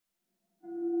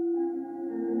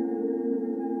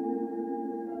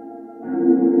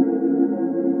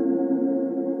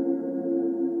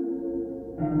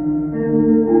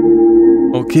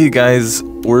Okay guys,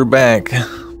 we're back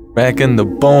in the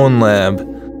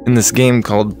Bonelab, in this game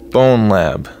called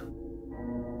Bonelab.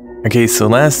 Okay, so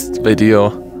last video,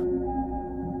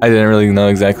 I didn't really know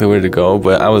exactly where to go,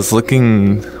 but I was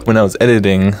looking, when I was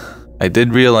editing, I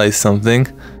did realize something,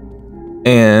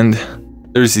 and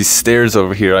there's these stairs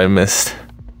over here I missed.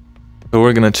 So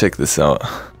we're gonna check this out.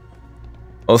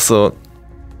 Also,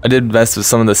 I did mess with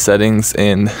some of the settings,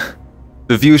 and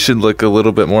the view should look a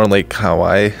little bit more like how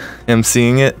I am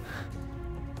seeing it.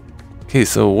 Okay,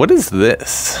 so what is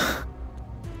this?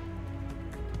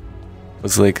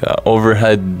 It's like an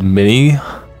overhead mini?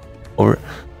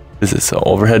 Is this an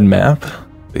overhead map?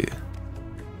 Wait.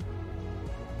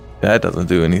 That doesn't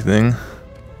do anything.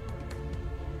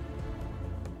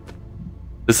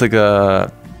 It's like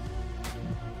a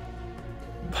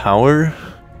power?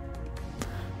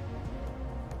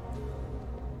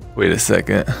 Wait a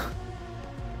second.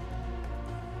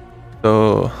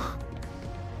 So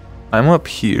I'm up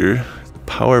here. There's a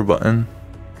power button.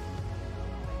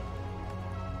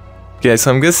 Okay, so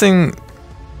I'm guessing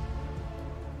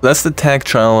that's the tag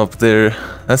trial up there.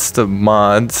 That's the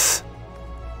mods.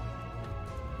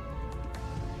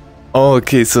 Oh,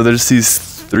 okay, so there's these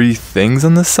three things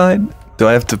on the side. Do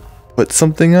I have to put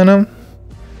something on them?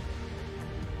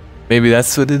 Maybe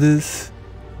that's what it is.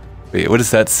 Wait, what does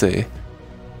that say?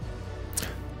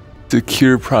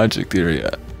 Secure project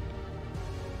area.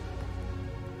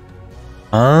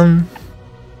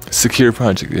 Secure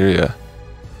project area.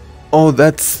 Oh,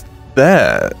 that's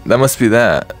that. That must be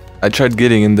that. I tried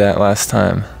getting in that last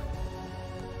time.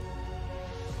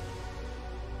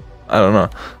 I don't know.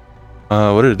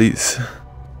 What are these?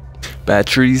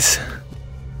 Batteries.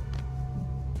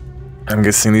 I'm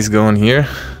guessing these go in here.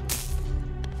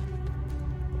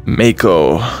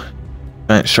 Mako.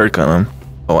 Giant shark on them.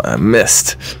 Oh, I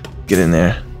missed. Get in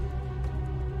there.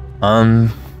 I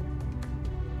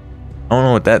don't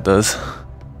know what that does.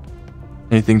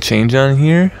 Anything change on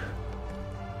here?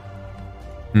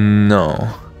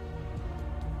 No.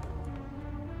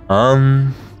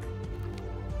 I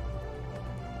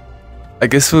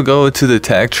guess we'll go to the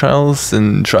tag trials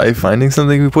and try finding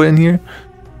something we put in here.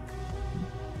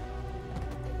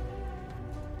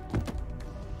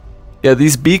 Yeah,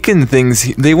 these beacon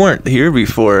things, they weren't here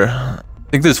before. I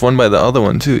think there's one by the other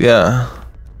one too, yeah.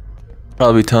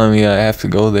 Probably telling me I have to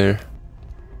go there.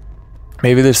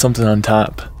 Maybe there's something on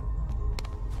top.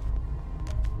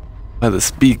 By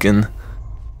this beacon.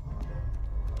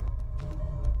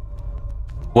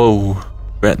 Whoa.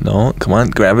 Brett, no, come on,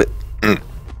 grab it.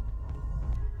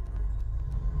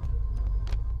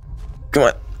 Come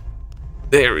on.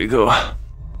 There we go.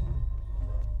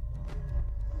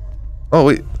 Oh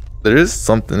wait, there is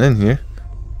something in here.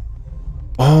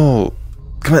 Oh,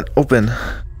 come on, open.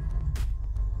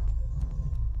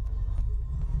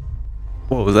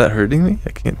 Whoa, was that hurting me?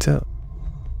 I can't tell.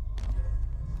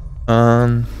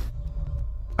 How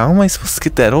am I supposed to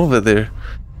get that over there?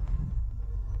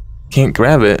 Can't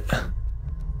grab it.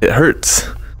 It hurts.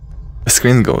 The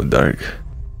screen's going dark.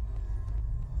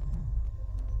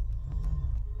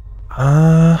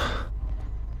 I'm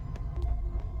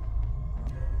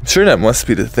sure that must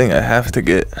be the thing I have to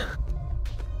get.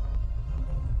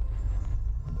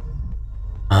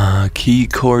 Key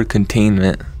core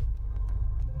containment.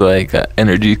 Like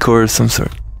energy core of some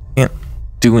sort. Can't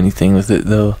do anything with it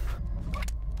though.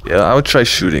 Yeah, I would try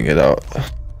shooting it out.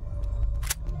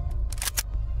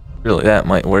 Really, that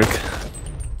might work.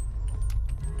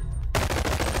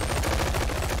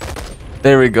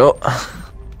 There we go.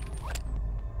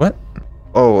 What?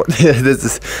 Oh, yeah,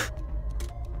 that's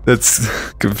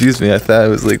confused me. I thought I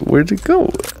was like, where'd it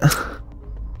go?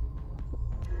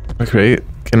 Okay,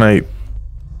 can I?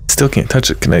 Still can't touch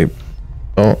it. Can I?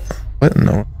 Oh, what?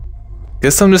 No.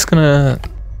 Guess I'm just gonna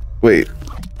wait.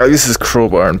 I'll use this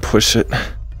crowbar and push it.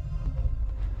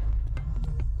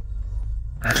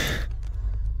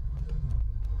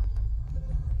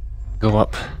 Go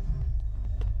up.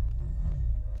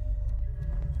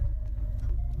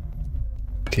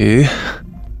 Okay.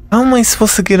 How am I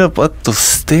supposed to get up those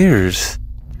stairs?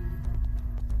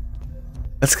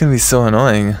 That's gonna be so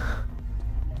annoying.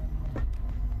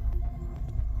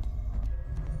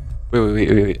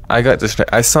 Wait. I got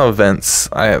distracted. I saw vents.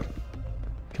 Can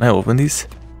I open these?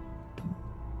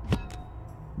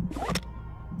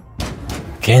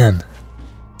 Can.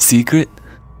 Secret?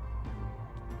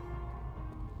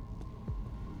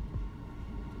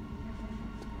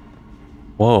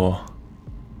 Whoa.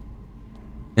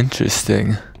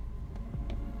 Interesting.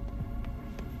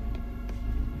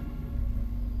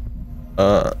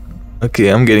 Okay,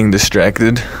 I'm getting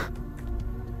distracted.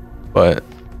 But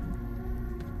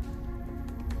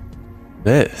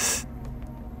this.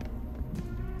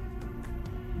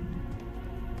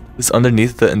 This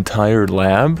underneath the entire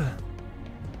lab?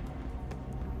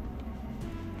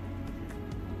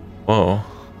 Whoa.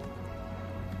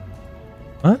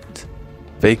 What?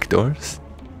 Fake doors?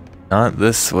 Not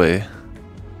this way.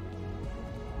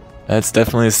 That's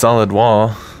definitely a solid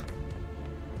wall.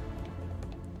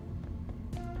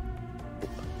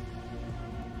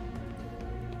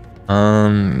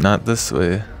 Not this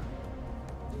way.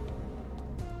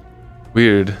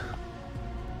 Weird.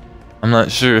 I'm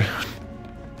not sure.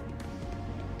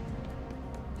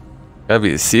 Gotta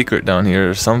be a secret down here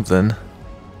or something.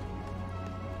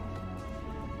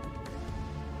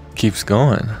 Keeps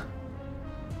going.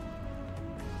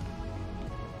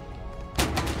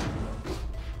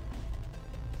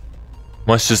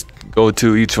 Must just go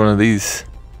to each one of these.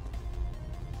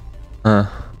 Huh.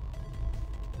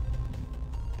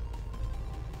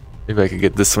 Maybe I could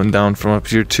get this one down from up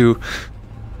here too.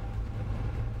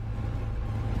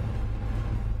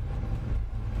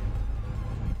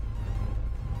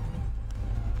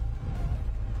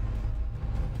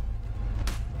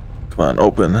 Come on,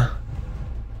 open.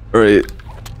 Alright.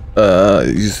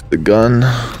 Use the gun.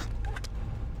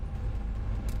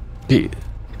 Okay.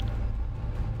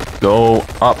 Go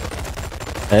up.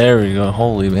 There we go.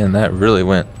 Holy man, that really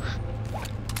went.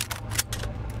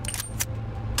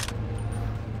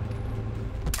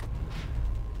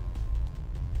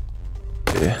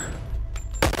 Okay.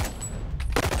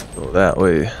 Go that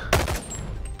way.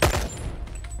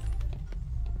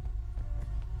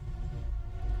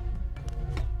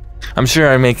 I'm sure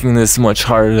I'm making this much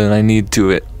harder than I need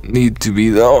to be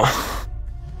though.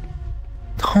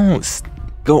 No,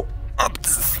 go up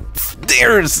the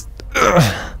stairs.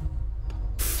 Ugh.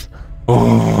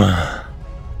 Oh.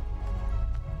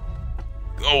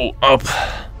 Go up.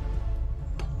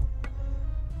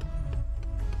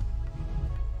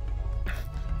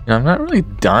 You know, I'm not really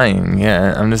dying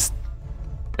yet. I'm just,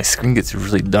 my screen gets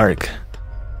really dark.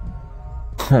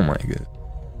 Oh my god.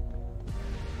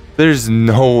 There's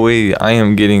no way I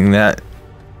am getting that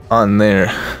on there.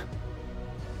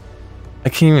 I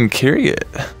can't even carry it.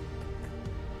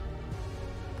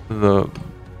 The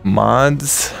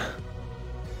mods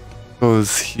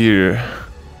goes here.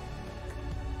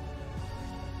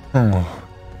 Oh.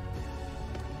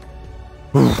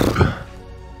 Oof.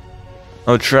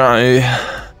 I'll try.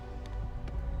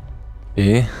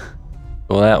 Okay.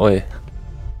 Go that way.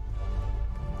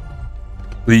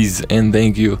 Please and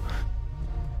thank you.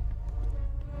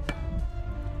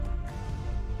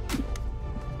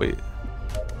 Wait.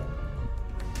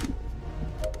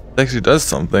 It actually does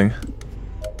something.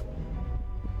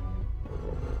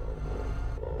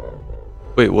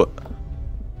 Wait, what?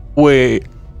 Wait.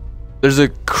 There's a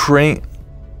crane.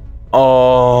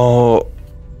 Oh.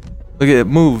 Look at it, it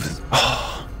moves.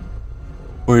 Oh.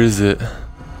 Where is it?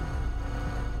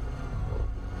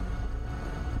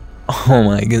 Oh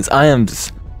my goodness. I am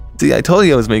just. See, I told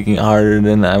you I was making it harder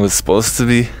than I was supposed to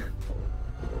be.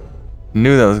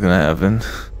 Knew that was gonna happen.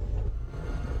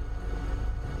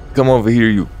 Come over here,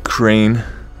 you crane.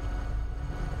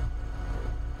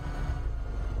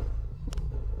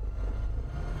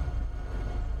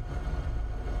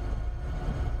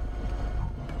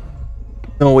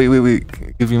 No,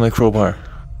 wait. Give me my crowbar.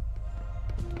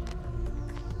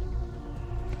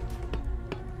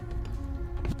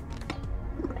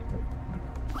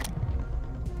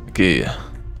 Okay.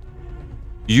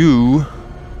 You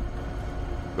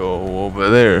go over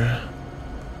there.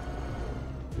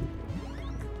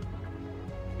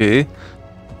 Okay.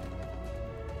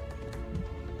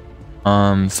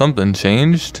 Something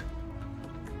changed.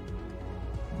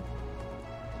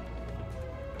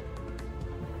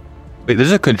 Wait,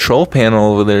 there's a control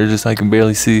panel over there, just I can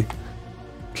barely see.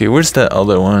 Okay, where's that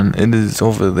other one? It is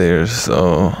over there,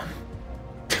 so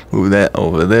move that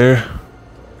over there.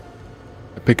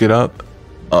 Pick it up.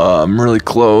 I'm really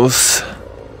close.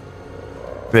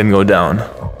 Then go down.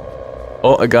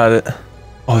 Oh, I got it.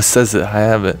 Oh, it says it. I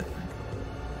have it.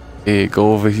 Okay,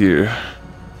 go over here.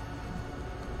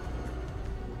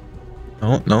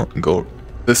 No, go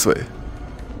this way.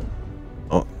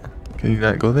 Oh, can you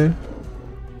not go there?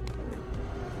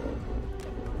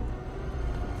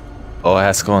 Oh, I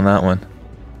have to go on that one.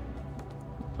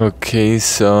 Okay,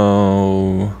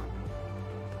 so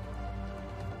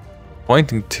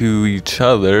pointing to each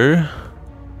other.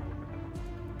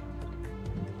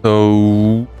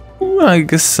 So I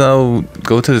guess I'll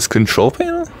go to this control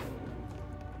panel.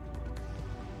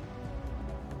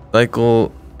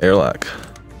 Cycle airlock.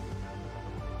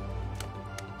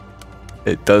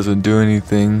 It doesn't do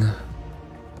anything.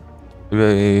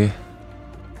 Maybe.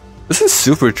 This is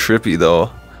super trippy though.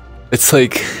 It's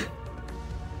like,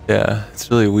 yeah,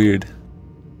 it's really weird.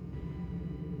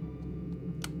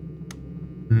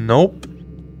 Nope.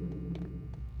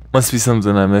 Must be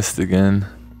something I missed again.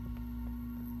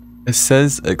 It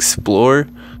says explore.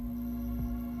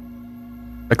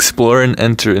 Explore and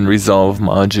enter and resolve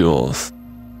modules.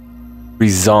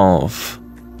 Resolve.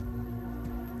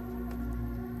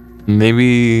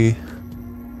 Maybe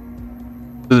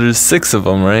there's 6 of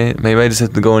them, right? Maybe I just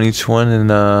have to go in each one and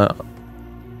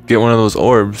get one of those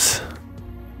orbs.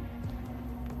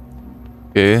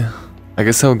 Okay. I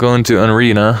guess I'll go into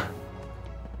Arena.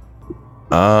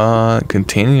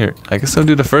 Container. I guess I'll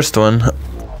do the first one.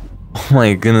 Oh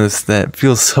my goodness, that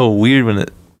feels so weird when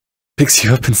it picks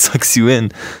you up and sucks you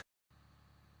in.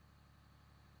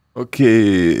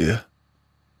 Okay.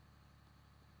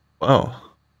 Wow.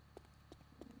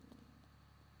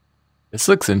 This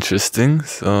looks interesting.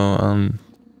 So,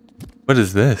 what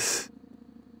is this?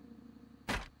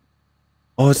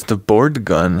 Oh, it's the board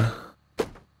gun.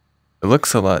 It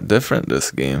looks a lot different,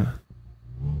 this game.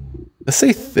 Does it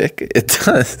say thick? It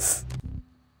does.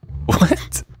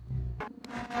 What?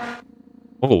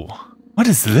 Oh, what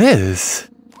is this?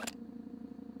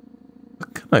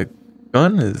 What kind of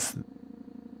gun is?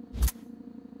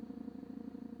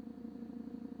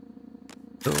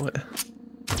 What?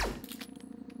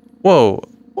 Whoa,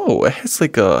 whoa, it has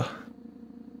like a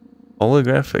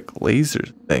holographic laser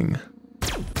thing.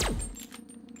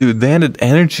 Dude, they added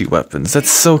energy weapons. That's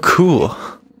so cool.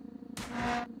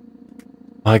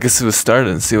 Well, I guess it was start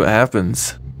and see what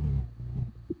happens.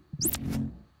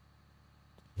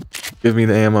 Give me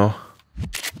the ammo.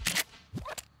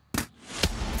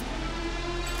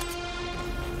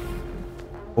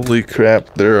 Holy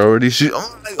crap, they're already shooting.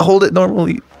 Oh, hold it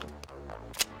normally.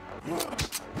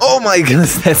 Oh my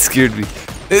goodness, that scared me.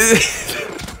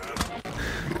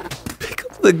 Pick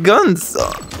up the guns.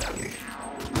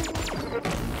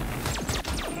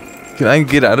 Can I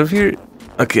get out of here?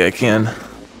 Okay, I can.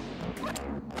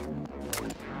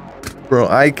 Bro,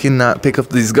 I cannot pick up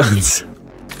these guns.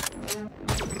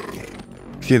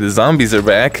 Okay, the zombies are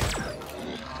back.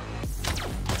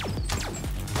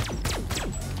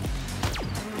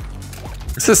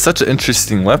 This is such an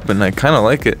interesting weapon. I kind of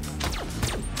like it.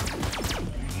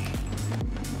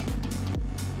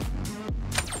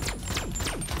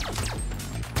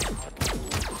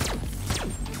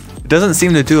 It doesn't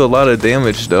seem to do a lot of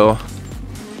damage though.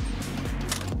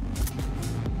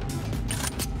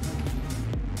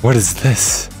 What is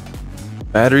this?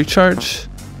 Battery charge?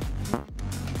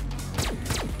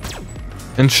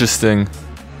 Interesting.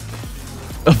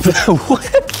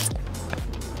 What?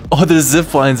 Oh, there's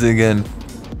zip lines again.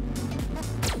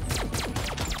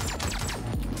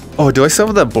 Oh, do I still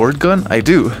have that board gun? I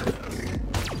do. It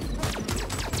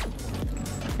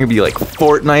could be like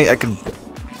Fortnite. I could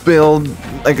build.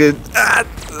 I could.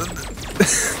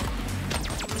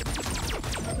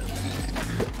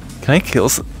 Can I kill?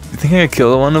 You think I could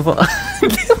kill one of them?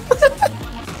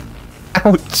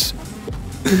 Ouch.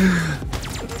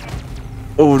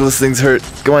 Oh, those things hurt.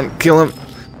 Come on, kill him.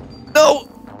 No!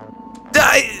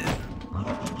 Die!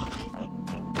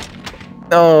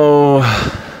 No.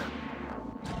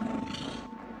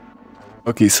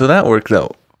 Okay, so that worked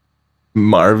out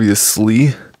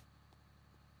marvelously.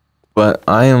 But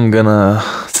I am gonna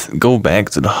go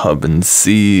back to the hub and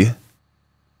see.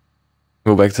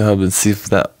 Go back to the hub and see if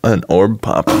that an orb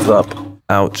pops up.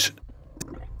 Ouch.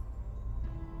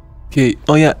 Okay,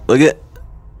 oh yeah, look at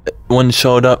one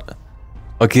showed up.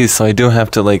 Okay, so I do have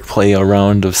to like play a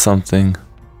round of something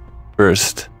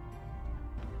first.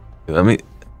 Let me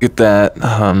get that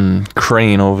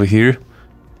crane over here.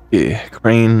 Yeah,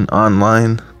 crane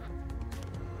online.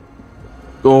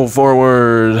 Go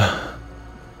forward.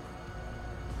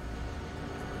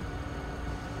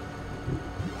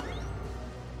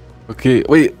 Okay,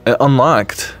 wait, it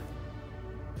unlocked.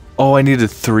 Oh, I needed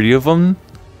 3 of them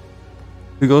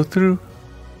to go through.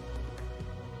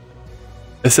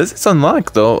 It says it's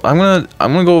unlocked though. I'm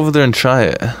gonna go over there and try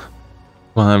it. Come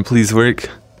on, please work.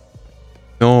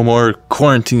 No more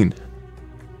quarantine.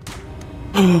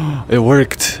 It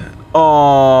worked.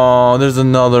 Oh, there's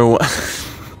another one.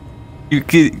 You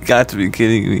got to be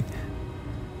kidding me.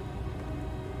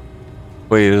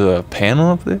 Wait, there's a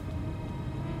panel up there?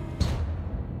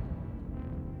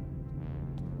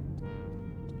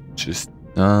 Just,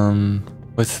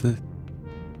 what's this?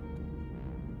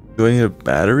 Do I need a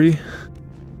battery?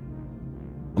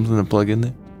 Something to plug in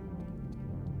there?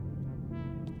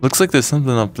 Looks like there's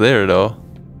something up there though.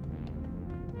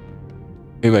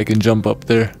 Maybe I can jump up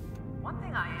there. One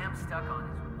thing I am stuck on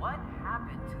is what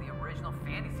happened to the original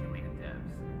Fantasyland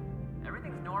devs.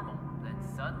 Everything's normal, then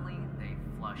suddenly they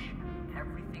flush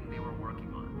everything they were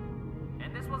working on.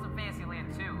 And this wasn't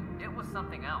Fantasyland 2, it was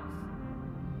something else.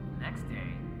 Next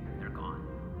day, they're gone.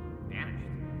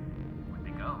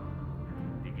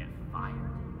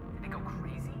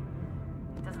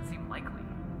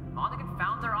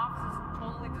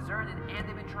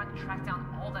 trying to track down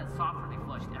all that software they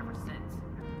flushed ever since.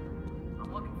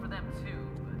 I'm looking for them too,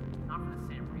 but not for the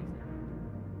same reason.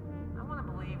 I want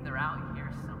to believe they're out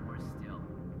here somewhere still,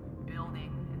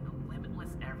 building and the limitless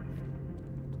everything.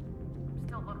 I'm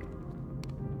still looking.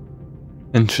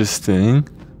 Interesting.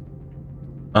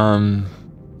 Oh,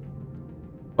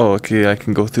 okay, I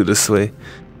can go through this way.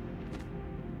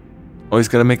 Always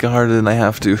gotta make it harder than I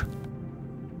have to.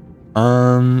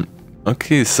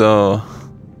 Okay, so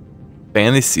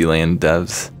Fantasyland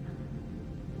devs.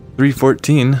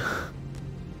 314.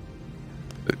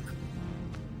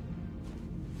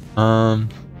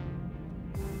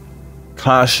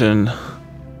 Caution.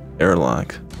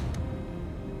 Airlock.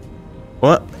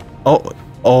 What?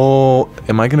 Oh,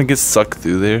 am I gonna get sucked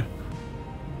through there?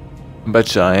 I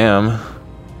betcha I am.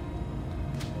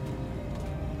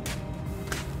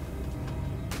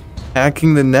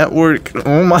 Hacking the network.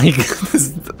 Oh my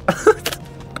goodness.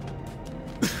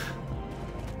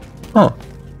 Oh,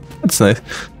 that's nice.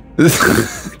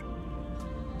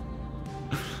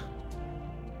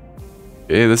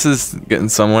 Okay, this is getting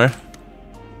somewhere.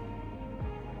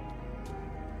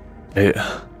 Hey,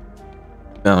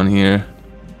 down here.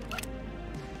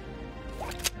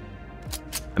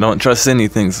 I don't trust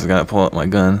anything, so I gotta pull out my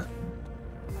gun.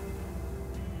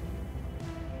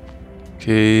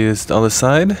 Okay, it's the other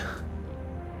side.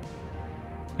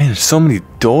 Man, there's so many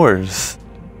doors.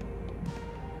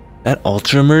 That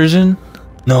ultra immersion?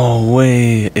 No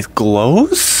way, it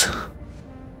glows?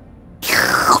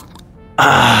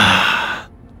 Ah.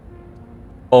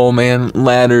 Oh man,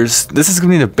 ladders. This is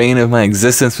gonna be the bane of my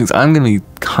existence because I'm gonna be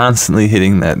constantly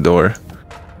hitting that door.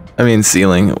 I mean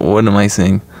ceiling, what am I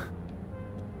saying?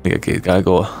 Okay, gotta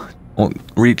go. Won't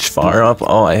reach far up.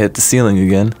 Oh, I hit the ceiling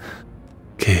again.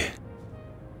 Okay.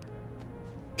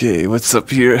 Okay, what's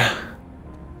up here?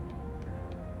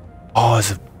 Oh,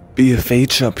 there's a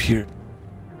BFH up here.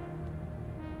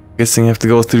 Guessing I have to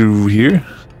go through here?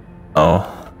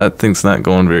 Oh, that thing's not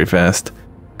going very fast.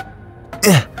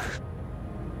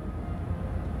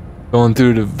 Going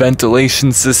through the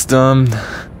ventilation system.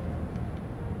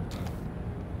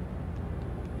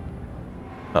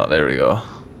 Oh, there we go.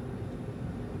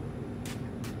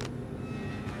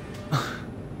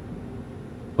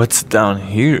 What's down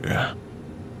here?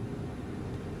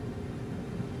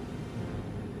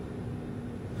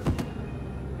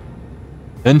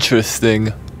 Interesting.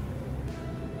 Is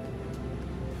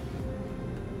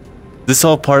this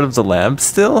all part of the lab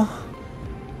still?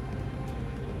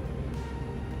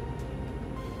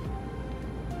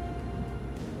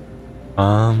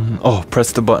 Oh,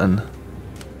 press the button.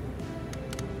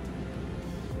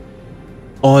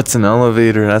 Oh, it's an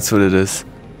elevator, that's what it is.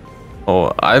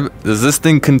 Oh, does this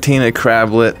thing contain a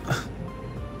crablet?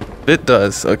 It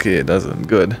does. Okay, it doesn't.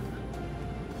 Good.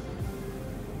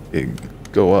 Okay,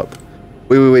 go up.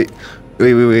 Wait.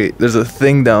 There's a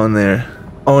thing down there.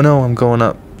 Oh no, I'm going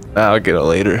up. I'll get it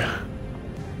later.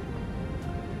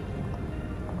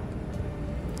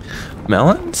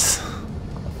 Melons?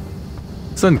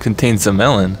 This one contains a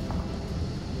melon.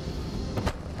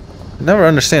 I never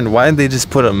understand why they just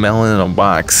put a melon in a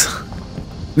box.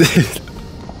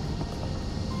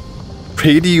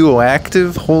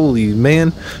 Radioactive? Holy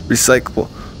man. Recyclable.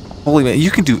 Holy man,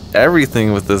 you can do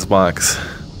everything with this box.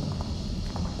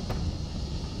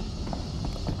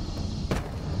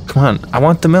 Come on, I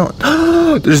want the melon.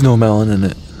 There's no melon in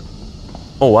it.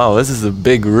 Oh wow, this is a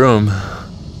big room.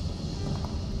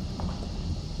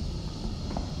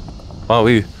 Wow,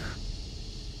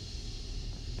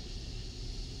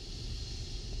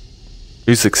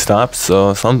 music stopped,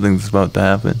 so something's about to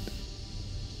happen.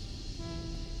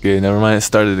 Okay, never mind, it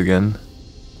started again.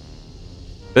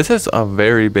 This is a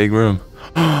very big room.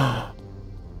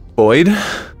 Void?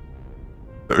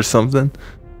 Or something?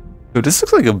 Dude, this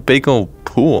looks like a big old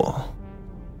pool.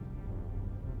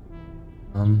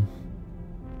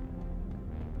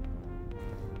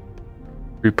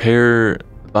 Repair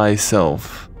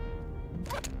thyself.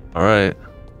 Alright.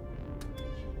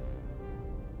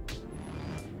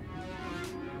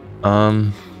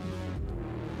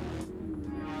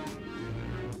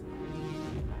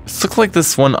 This looks like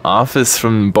this one office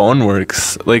from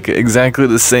Boneworks. Like exactly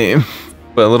the same,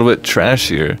 but a little bit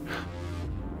trashier.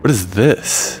 What is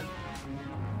this?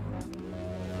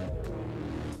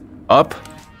 Up?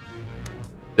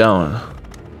 Down.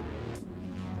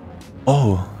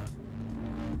 Oh.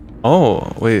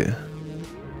 Oh, wait.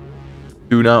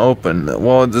 Do not open.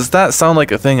 Well, does that sound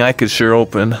like a thing I could sure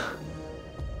open?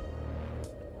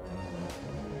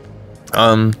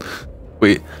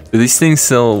 Wait. Do these things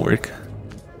still work?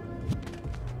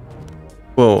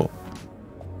 Whoa.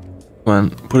 Come on,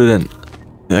 put it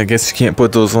in. I guess you can't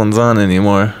put those ones on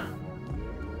anymore.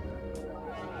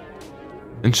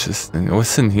 Interesting.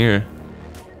 What's in here?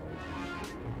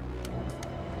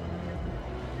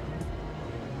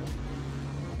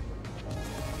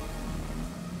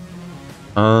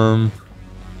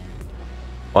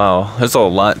 Wow, there's a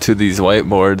lot to these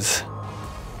whiteboards.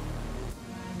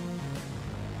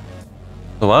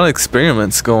 A lot of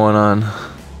experiments going on.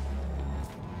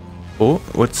 Oh,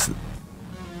 what's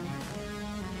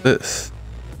this?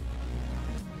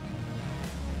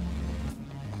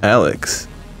 Alex,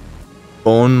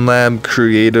 Bonelab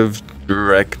Creative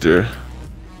Director.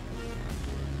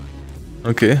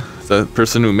 Okay, is that the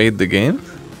person who made the game?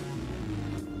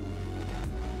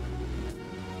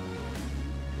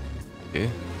 Okay,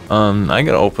 I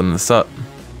gotta open this up.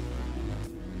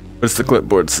 What's the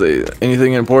clipboard say?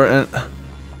 Anything important?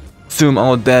 Assume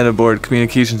all data board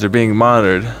communications are being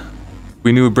monitored.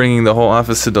 We knew bringing the whole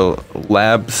office to the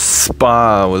lab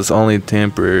spa was only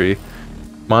temporary.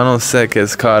 Monosec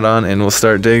has caught on and will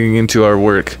start digging into our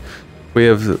work. We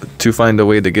have to find a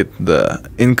way to get the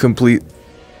incomplete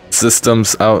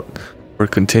systems out for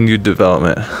continued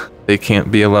development. They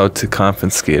can't be allowed to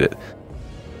confiscate it.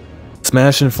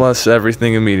 Smash and flush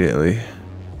everything immediately.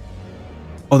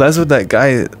 Oh, that's what that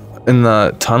guy in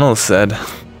the tunnel said.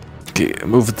 Okay,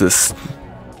 move this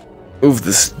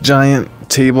giant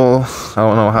table. I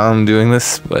don't know how I'm doing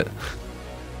this, but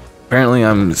apparently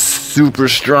I'm super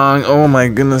strong. Oh my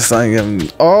goodness, I am.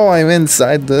 Oh, I'm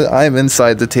inside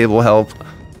the table. Help!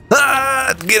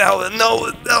 Ah, get out!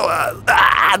 No!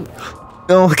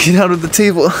 No! Get out of the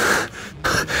table!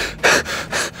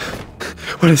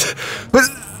 What?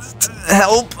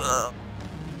 Help!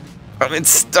 I'm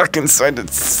stuck inside the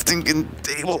stinking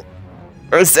table.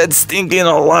 I said stinking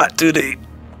a lot today.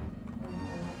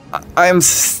 I'm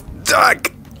stuck.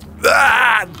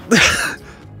 Ah!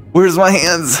 Where's my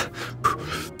hands?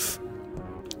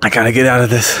 I gotta get out of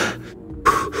this.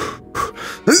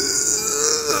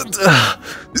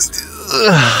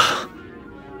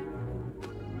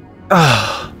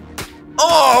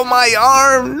 Oh, my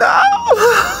arm! No!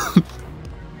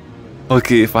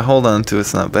 Okay, if I hold on to it,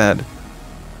 it's not bad.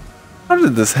 How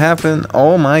did this happen?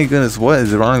 Oh my goodness, what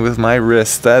is wrong with my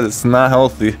wrist? That is not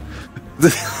healthy.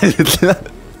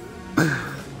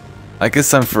 I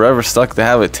guess I'm forever stuck to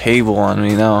have a table on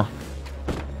me now.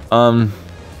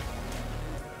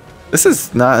 This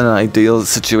is not an ideal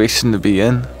situation to be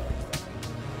in.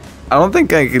 I don't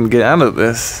think I can get out of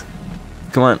this.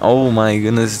 Come on, oh my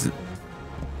goodness.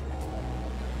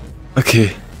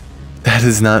 Okay, that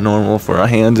is not normal for a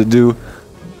hand to do.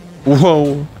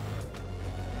 Whoa.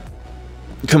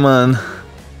 Come on.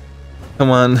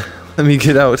 Come on. Let me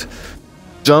get out.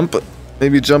 Jump.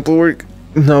 Maybe jump will work.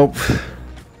 Nope.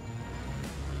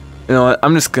 You know what?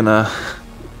 I'm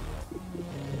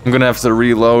gonna have to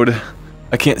reload.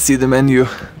 I can't see the menu.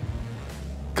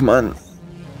 Come on.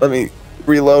 Let me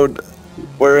reload.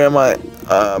 Where am I?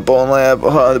 Bonelab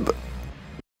hub.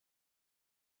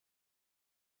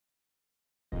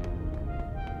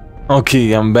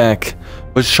 Okay, I'm back.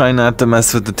 Let's try not to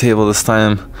mess with the table this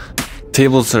time.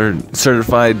 Tables are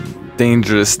certified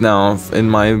dangerous now in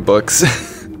my books.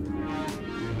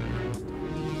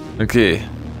 Okay,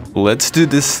 let's do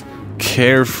this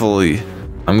carefully.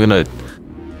 I'm gonna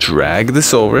drag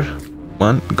this over. Come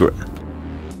on,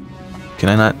 can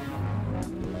I not?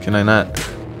 Can I not?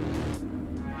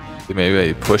 Maybe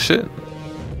I push it?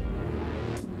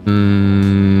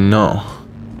 No.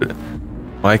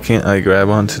 Why can't I grab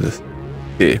onto this?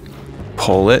 Okay,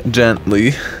 pull it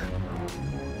gently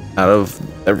out of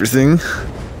everything.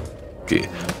 Okay,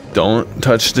 don't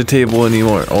touch the table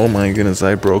anymore. Oh my goodness,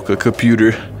 I broke a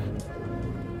computer.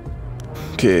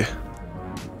 Okay.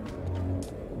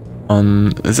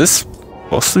 Is this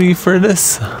supposed to be for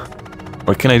this?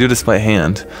 Or can I do this by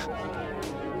hand?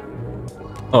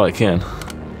 Oh, I can.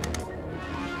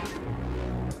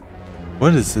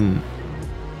 What is in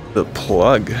the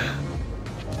plug?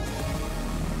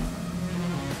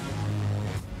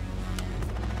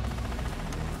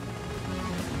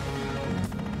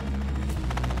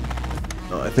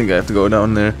 Oh, I think I have to go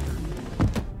down there.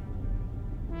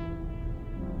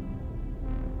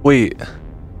 Wait.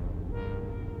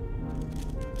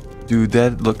 Dude,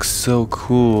 that looks so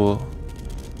cool.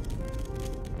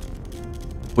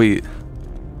 Wait.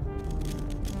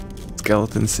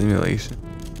 Skeleton simulation.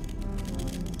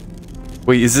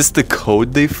 Wait, is this the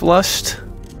code they flushed?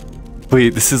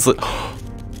 Wait, this is like...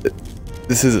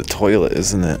 This is a toilet,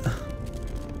 isn't it?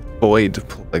 Void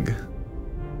plug.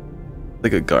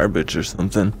 Like a garbage or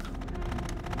something.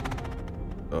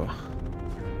 Oh.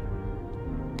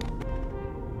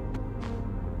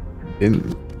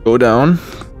 And go down.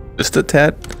 Just a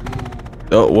tad.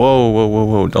 Oh, whoa, whoa, whoa,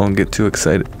 whoa. Don't get too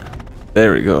excited.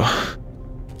 There we go.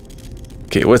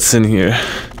 Okay, what's in here?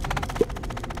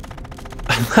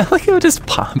 I like how it just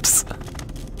pops.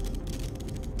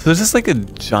 So there's just like a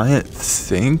giant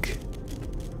sink.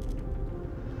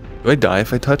 Do I die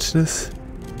if I touch this?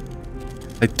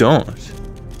 I don't.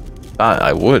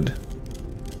 I would.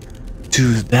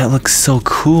 Dude, that looks so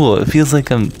cool. It feels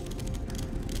like I'm...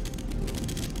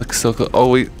 Looks so cool. Oh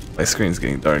wait, my screen's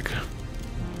getting dark. Can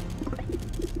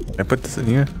I put this in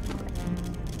here?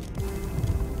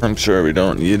 I'm sure we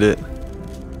don't need it.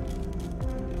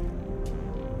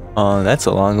 Oh, that's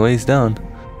a long ways down.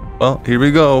 Well, here we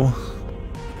go.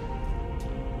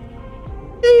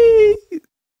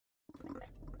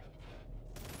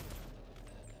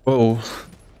 Whoa.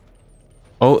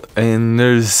 Oh, and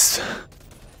there's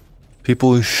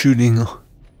people shooting.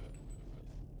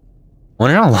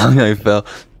 Wonder how long I fell.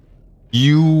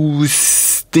 You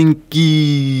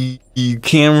stinky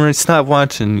camera, stop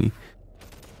watching me.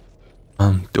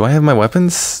 Do I have my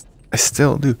weapons? I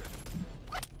still do.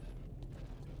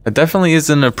 It definitely is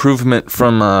an improvement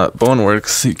from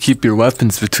Boneworks. You keep your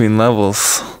weapons between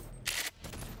levels.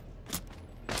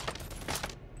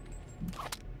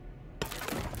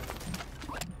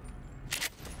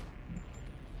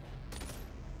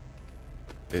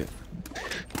 Okay.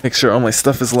 Make sure all my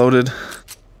stuff is loaded.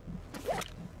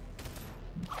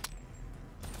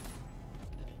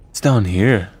 It's down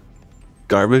here.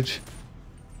 Garbage.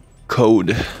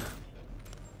 Code.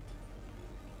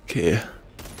 Okay.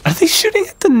 Are they shooting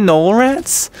at the knoll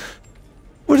rats?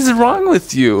 What is wrong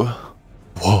with you?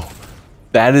 Whoa.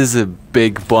 That is a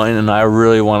big button and I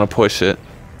really want to push it.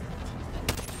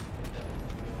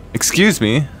 Excuse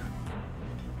me?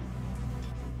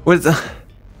 What is that?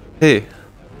 Hey.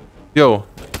 Yo.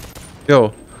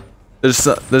 Yo.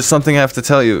 There's something I have to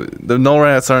tell you. The knoll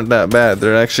rats aren't that bad.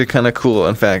 They're actually kind of cool.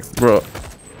 In fact, bro.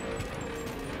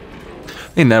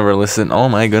 They never listen. Oh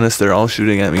my goodness, they're all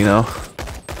shooting at me now.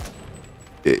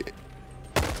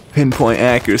 Pinpoint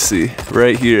accuracy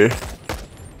right here.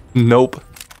 Nope.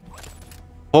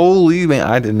 Holy man,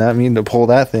 I did not mean to pull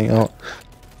that thing out.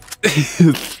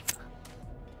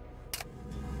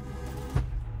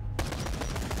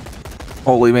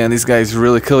 Holy man, these guys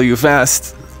really kill you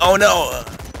fast. Oh no.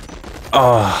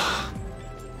 Oh.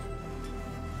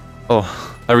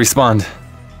 Oh, I respawned.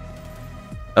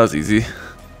 That was easy.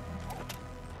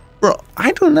 Bro,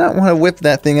 I do not want to whip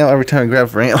that thing out every time I grab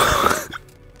for ammo.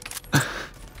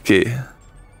 Okay.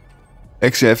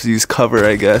 Actually, I have to use cover,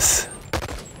 I guess.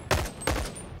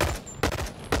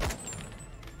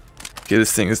 Okay,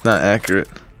 this thing is not accurate.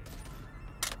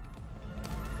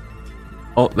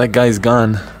 Oh, that guy's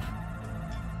gone.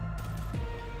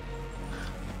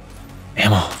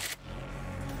 Ammo.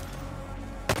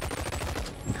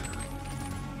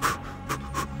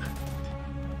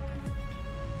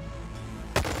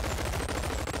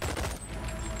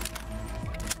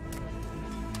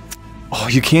 Oh,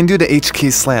 you can do the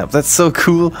HK slap. That's so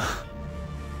cool.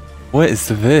 What is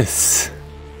this?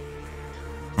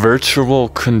 Virtual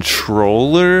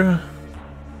controller?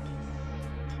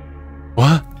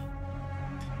 What?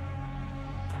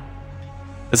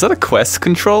 Is that a Quest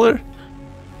controller?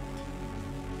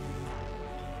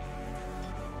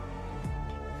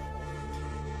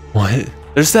 What?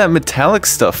 There's that metallic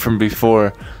stuff from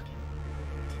before.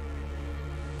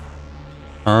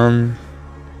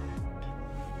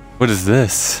 What is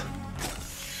this?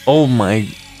 Oh my...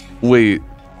 Wait.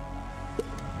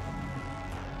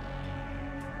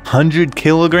 100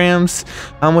 kilograms?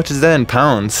 How much is that in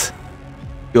pounds?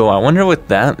 Yo, I wonder what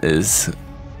that is.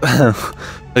 I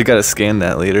gotta scan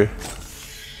that later.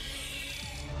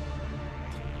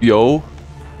 Yo.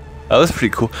 That was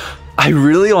pretty cool. I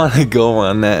really want to go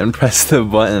on that and press the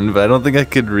button, but I don't think I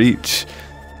could reach.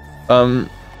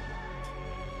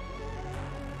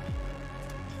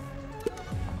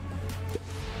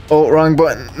 Oh, wrong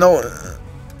button. No.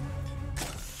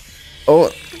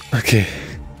 Oh, okay.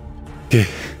 Okay.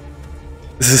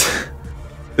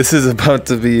 This is about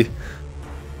to be.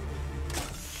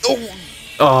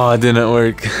 Oh, it didn't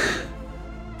work.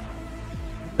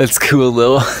 That's cool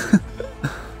though.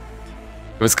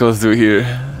 Let's go through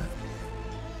here.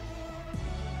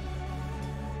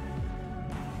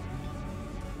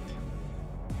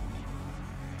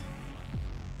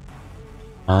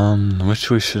 Which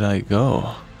way should I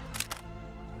go?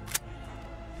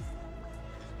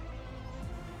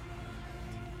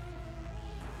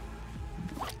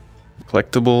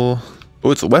 Collectible.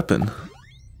 Oh, it's a weapon.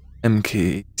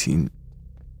 MK18.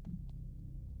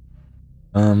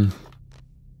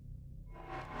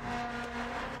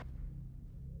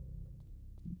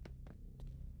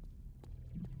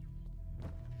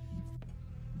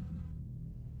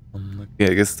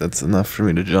 Okay, I guess that's enough for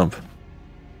me to jump.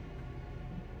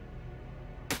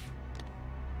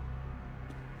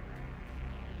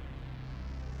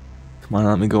 Come on,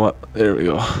 let me go up. There we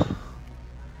go.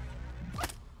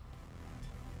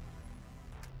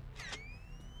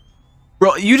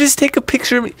 Bro, you just take a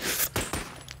picture of me.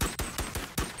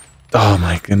 Oh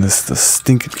my goodness, the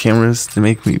stinking cameras to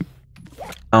make me...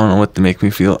 I don't know what to make me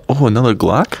feel. Oh, another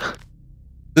Glock?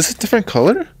 Is this a different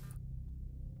color?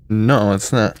 No,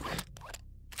 it's not.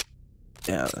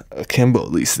 Yeah, akimbo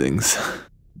these things.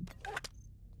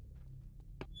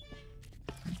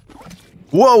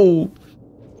 Whoa!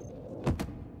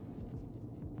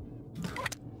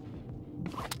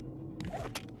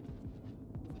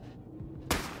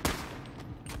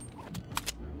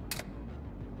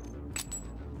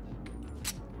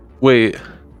 Wait.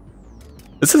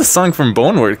 This is a song from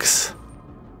Boneworks.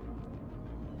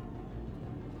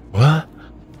 What?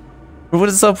 What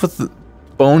is up with the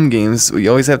Bone games? We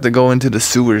always have to go into the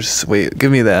sewers. Wait,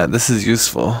 give me that. This is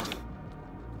useful.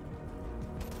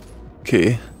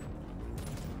 Okay.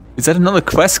 Is that another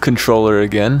quest controller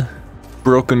again?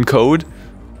 Broken code?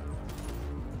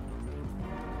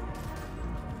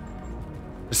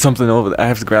 There's something over there. I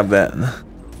have to grab that.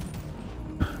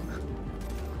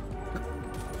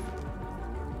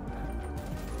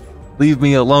 Leave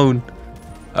me alone.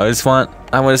 I just want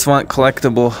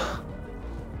collectible.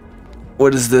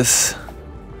 What is this?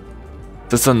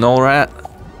 This a null rat?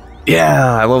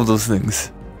 Yeah, I love those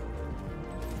things.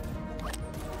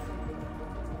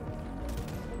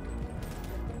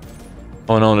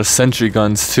 Oh no, the sentry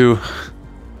guns too.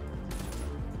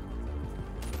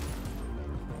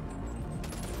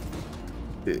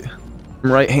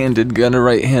 I'm right-handed, gonna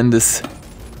right-hand this.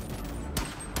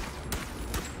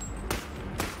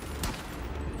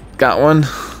 Got one.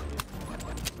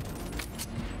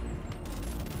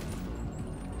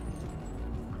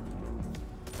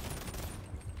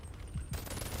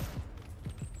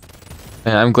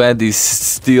 And I'm glad these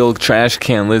steel trash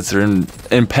can lids are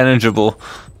impenetrable.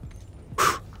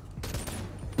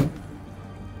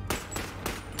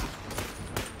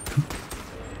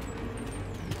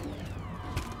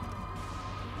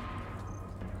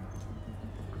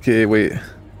 Okay, wait.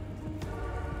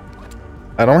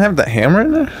 I don't have the hammer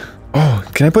in there? Oh,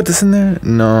 can I put this in there?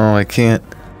 No, I can't.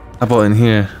 How about in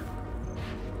here?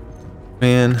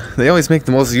 Man, they always make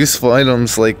the most useful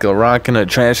items like a rock and a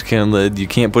trash can lid you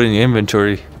can't put in your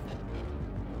inventory.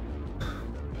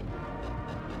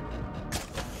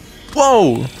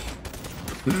 Whoa!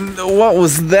 What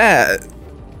was that?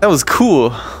 That was cool.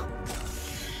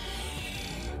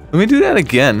 Let me do that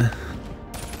again.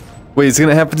 Wait, it's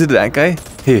gonna happen to that guy?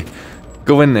 Hey,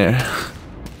 go in there.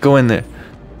 Go in there.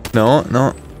 No,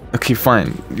 no. Okay,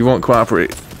 fine. You won't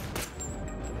cooperate.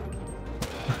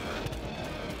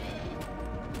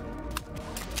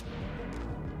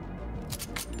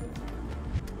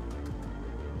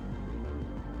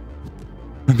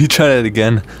 Let me try that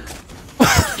again.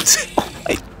 Oh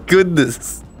my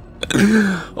goodness.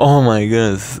 Oh my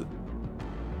goodness.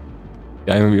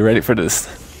 Yeah, I'm gonna be ready for this.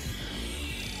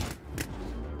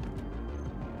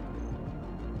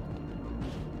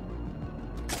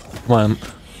 Come on.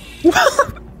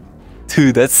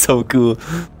 Dude, that's so cool.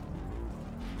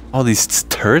 All these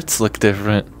turrets look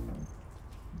different.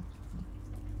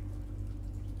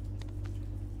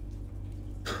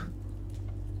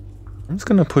 I'm just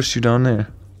gonna push you down there.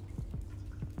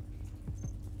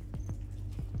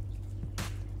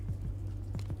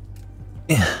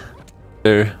 Yeah.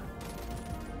 There.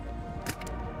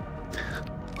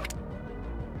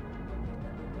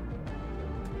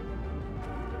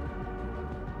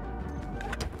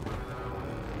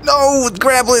 No,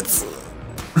 grablets!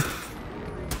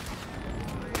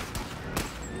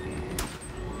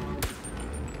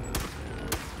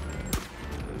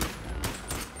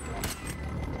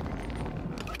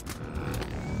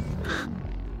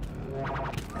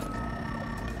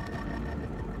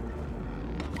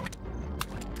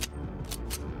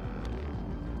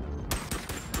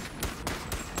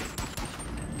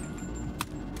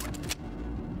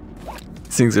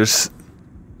 These things are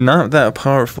not that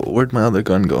powerful. Where'd my other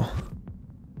gun go?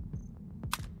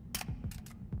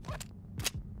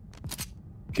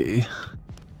 Okay.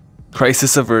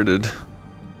 Crisis averted.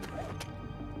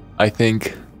 I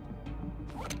think.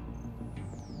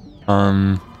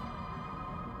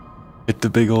 Hit the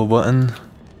big old button.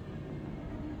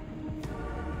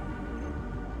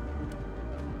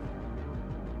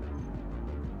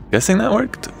 Guessing that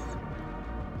worked?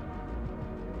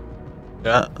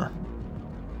 Yeah.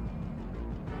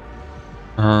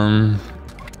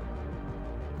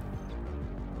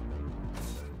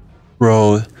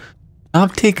 Bro,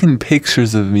 stop taking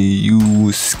pictures of me,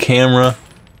 you camera.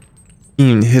 You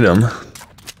even hit him.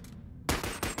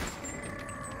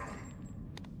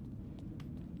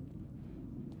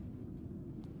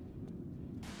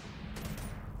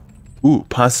 Ooh,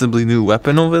 possibly new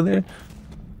weapon over there?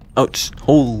 Ouch.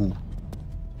 Oh.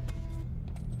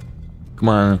 Come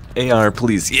on. AR,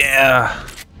 please. Yeah.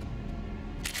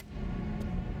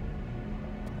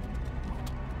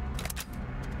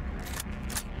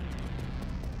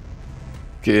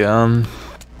 Okay,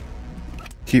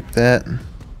 keep that.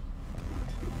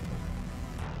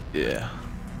 Yeah.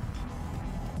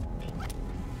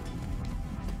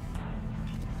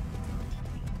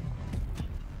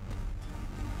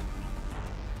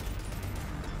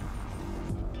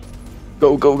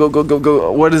 Go, go, go, go, go,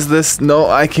 go. What is this? No,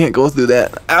 I can't go through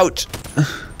that. Ouch.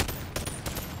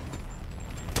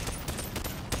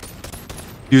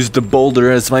 Use the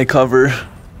boulder as my cover.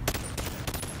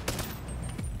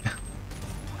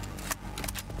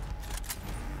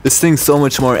 This thing's so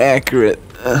much more accurate.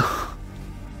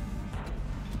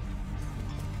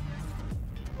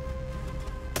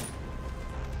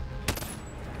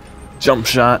 Jump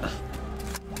shot.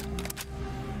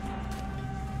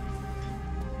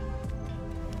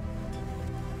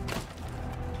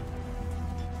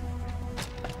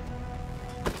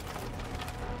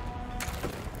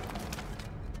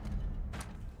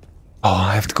 Oh,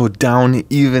 I have to go down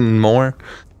even more.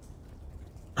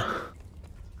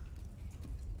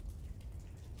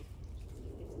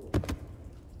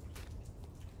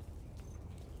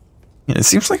 Yeah, it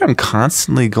seems like I'm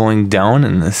constantly going down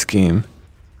in this game.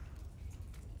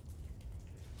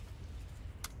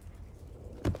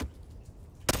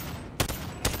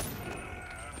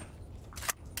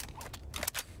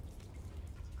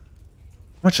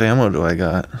 How much ammo do I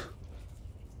got?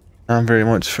 Not very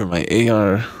much for my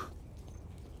AR.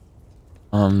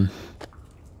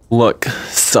 Look,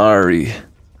 sorry.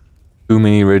 Too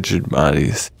many rigid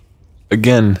bodies.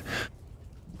 Again.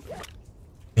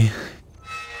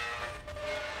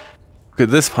 Could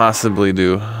this possibly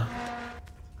do?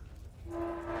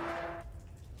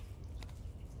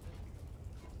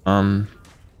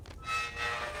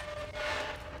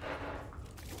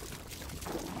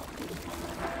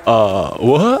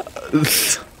 What?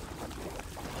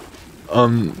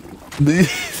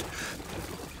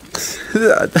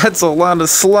 That's a lot of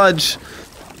sludge.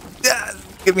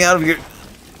 Get me out of here.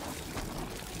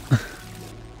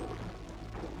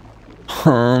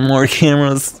 More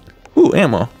cameras. Ooh,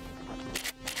 ammo.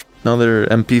 Another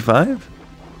MP5? Is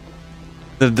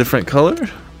it a different color?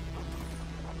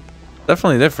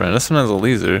 Definitely different. This one has a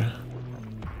laser.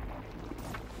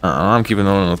 I'm keeping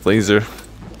the one with laser.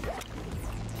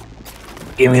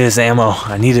 Give me this ammo.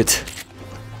 I need it.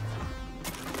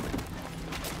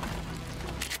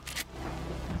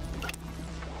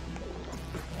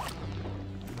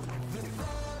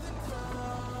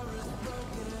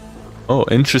 Oh,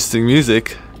 interesting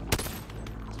music.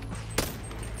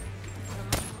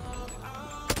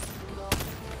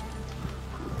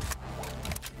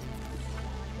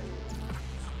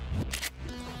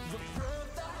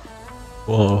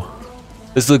 Whoa.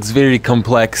 This looks very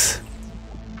complex.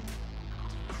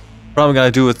 Probably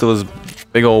gotta do with those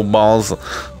big old balls.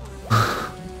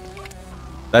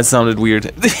 That sounded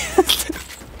weird.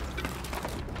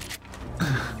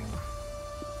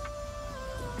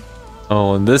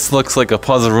 Oh, and this looks like a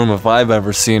puzzle room if I've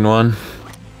ever seen one.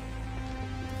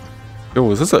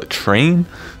 Yo, is this a train?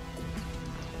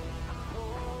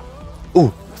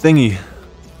 Ooh, thingy.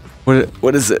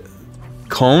 What is it?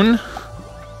 Cone?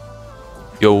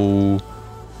 Yo.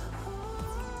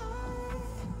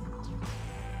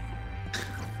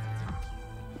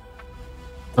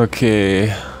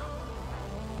 Okay.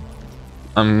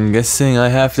 I'm guessing I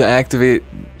have to activate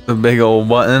the big old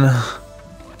button.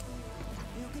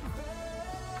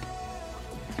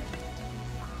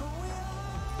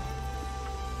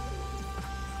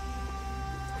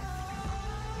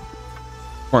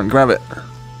 Come on, grab it.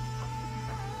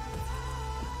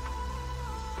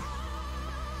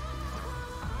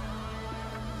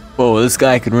 Whoa, this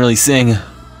guy can really sing.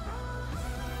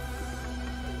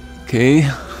 Okay.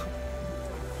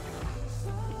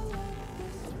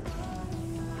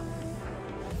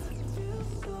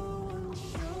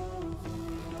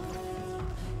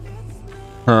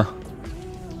 Huh.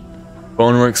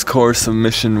 Boneworks core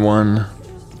submission 1.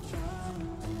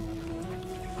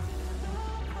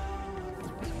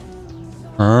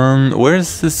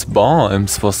 Where's this ball I'm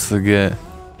supposed to get?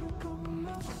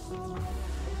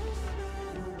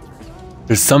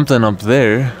 There's something up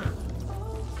there.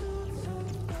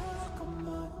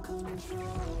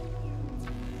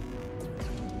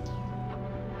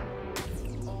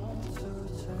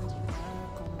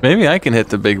 Maybe I can hit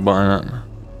the big button.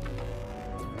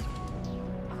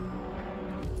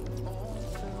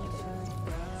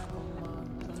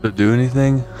 Does it do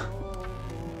anything?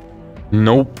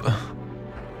 Nope.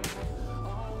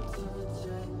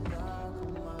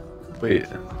 Wait.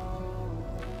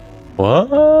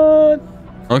 What?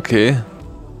 Okay.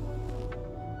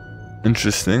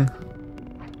 Interesting.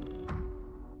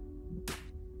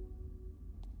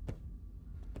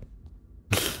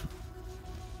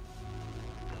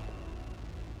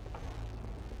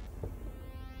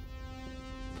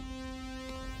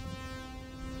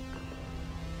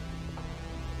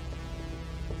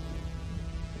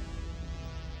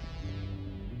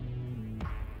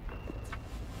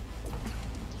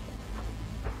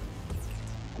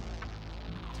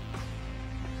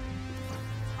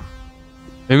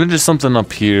 Maybe there's something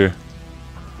up here.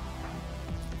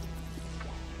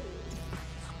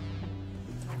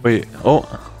 Wait, oh.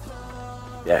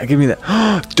 Yeah, give me that.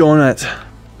 Donut.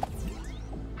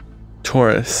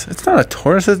 Taurus. It's not a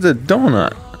Taurus, it's a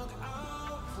donut.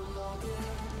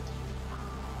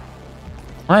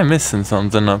 Am I missing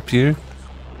something up here?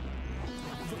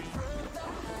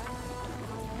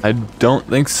 I don't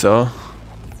think so.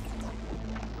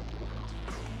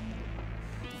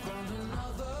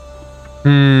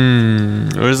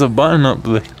 There's a button up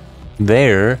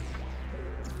there.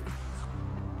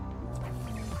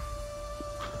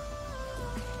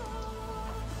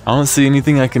 I don't see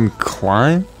anything I can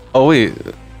climb. Oh wait,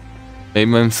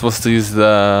 maybe I'm supposed to use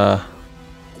the...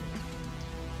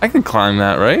 I can climb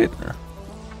that, right?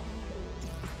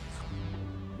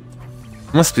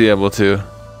 Must be able to.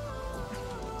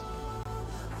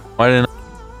 Why didn't I...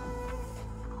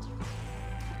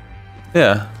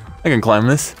 Yeah, I can climb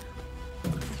this.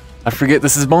 I forget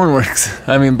this is Boneworks.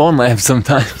 I mean Bonelab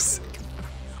sometimes.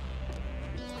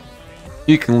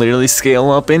 You can literally scale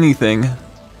up anything.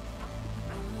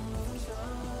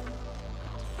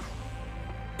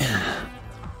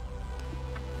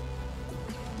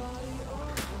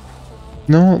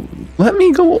 No, let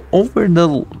me go over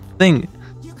the thing.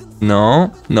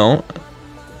 No, no.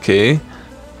 Okay.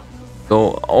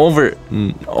 Go over.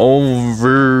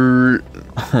 Over.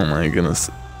 Oh my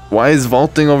goodness. Why is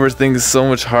vaulting over things so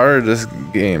much harder this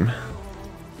game?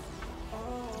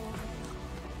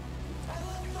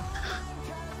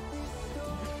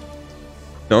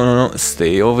 No, no, no.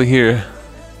 Stay over here.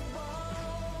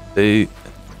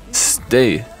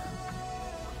 Stay.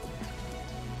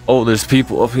 Oh, there's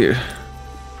people up here.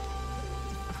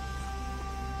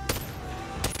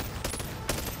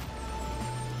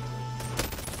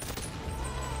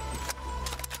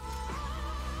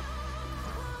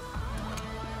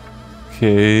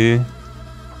 Okay.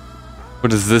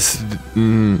 What is this? I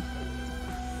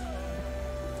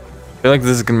feel like this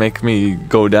is gonna make me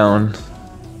go down.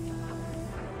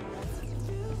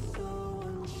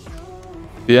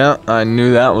 Yeah, I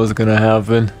knew that was gonna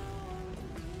happen.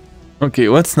 Okay,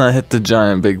 let's not hit the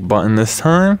giant big button this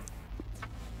time.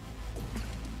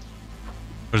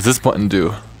 What does this button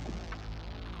do?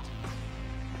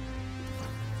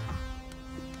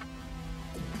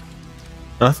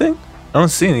 Nothing? I don't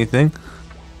see anything.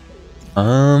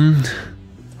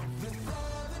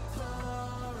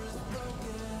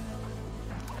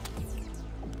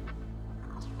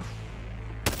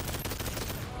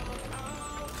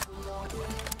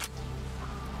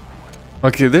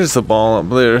 Okay, there's a ball up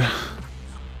there.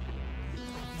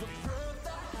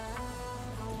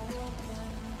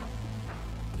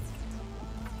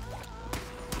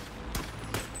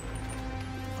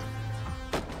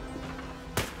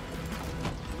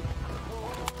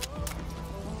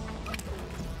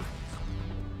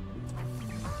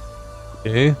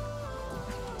 Okay.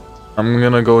 I'm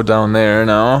gonna go down there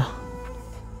now.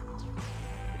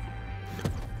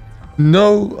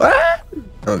 No! Ah!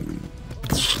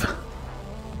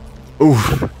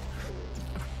 Oof.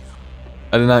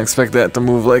 I did not expect that to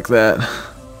move like that.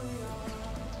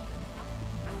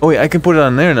 Oh wait, I can put it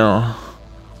on there now.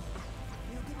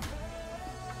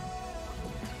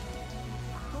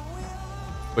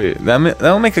 Wait,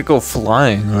 that'll make it go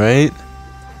flying, right?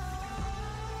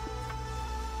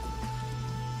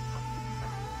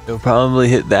 It'll probably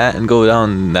hit that and go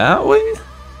down that way?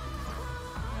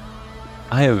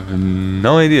 I have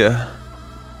no idea.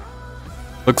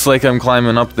 Looks like I'm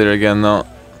climbing up there again though.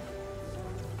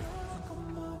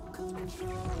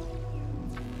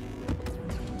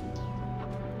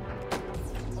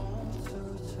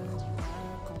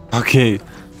 Okay,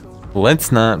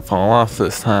 let's not fall off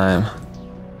this time.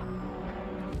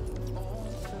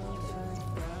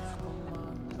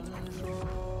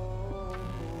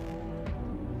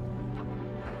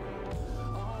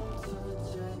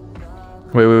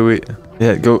 Wait.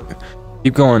 Yeah, go.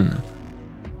 Keep going.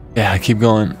 Yeah, keep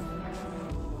going.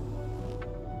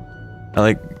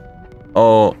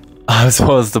 Oh, I was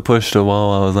supposed to push the wall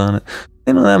while I was on it.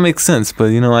 You know, that makes sense, but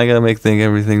you know, I gotta make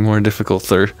everything more difficult,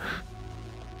 sir.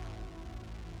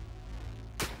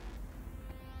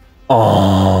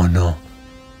 Oh no.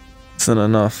 Isn't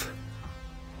enough.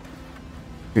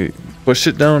 Okay, push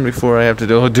it down before I have to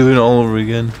do it all over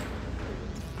again.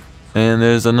 And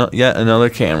there's yet another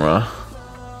camera.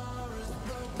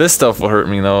 This stuff will hurt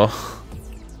me though.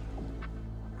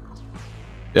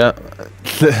 Yeah.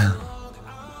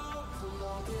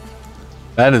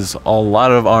 That is a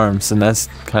lot of arms, and that's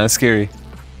kind of scary.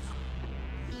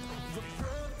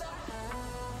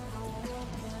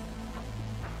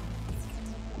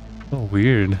 So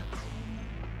weird.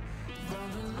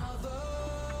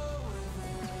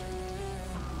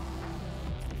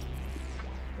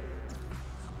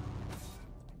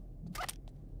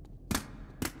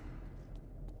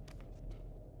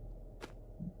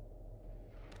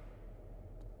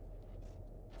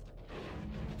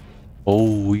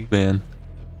 Holy man.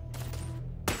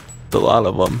 It's a lot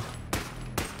of them.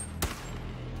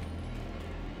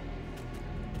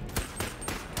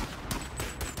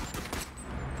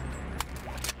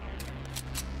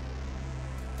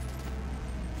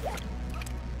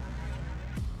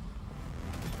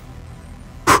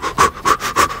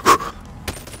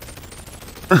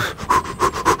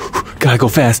 Gotta go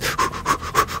fast.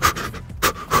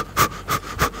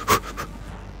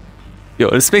 Yo,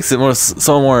 this makes it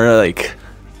so more like,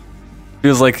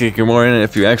 feels like you're more in it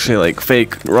if you actually like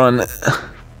fake run.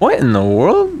 What in the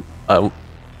world?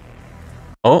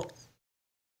 Oh,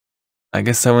 I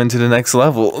guess I went to the next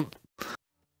level.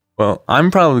 Well, I'm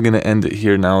probably gonna end it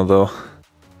here now though.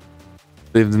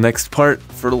 Save the next part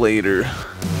for later.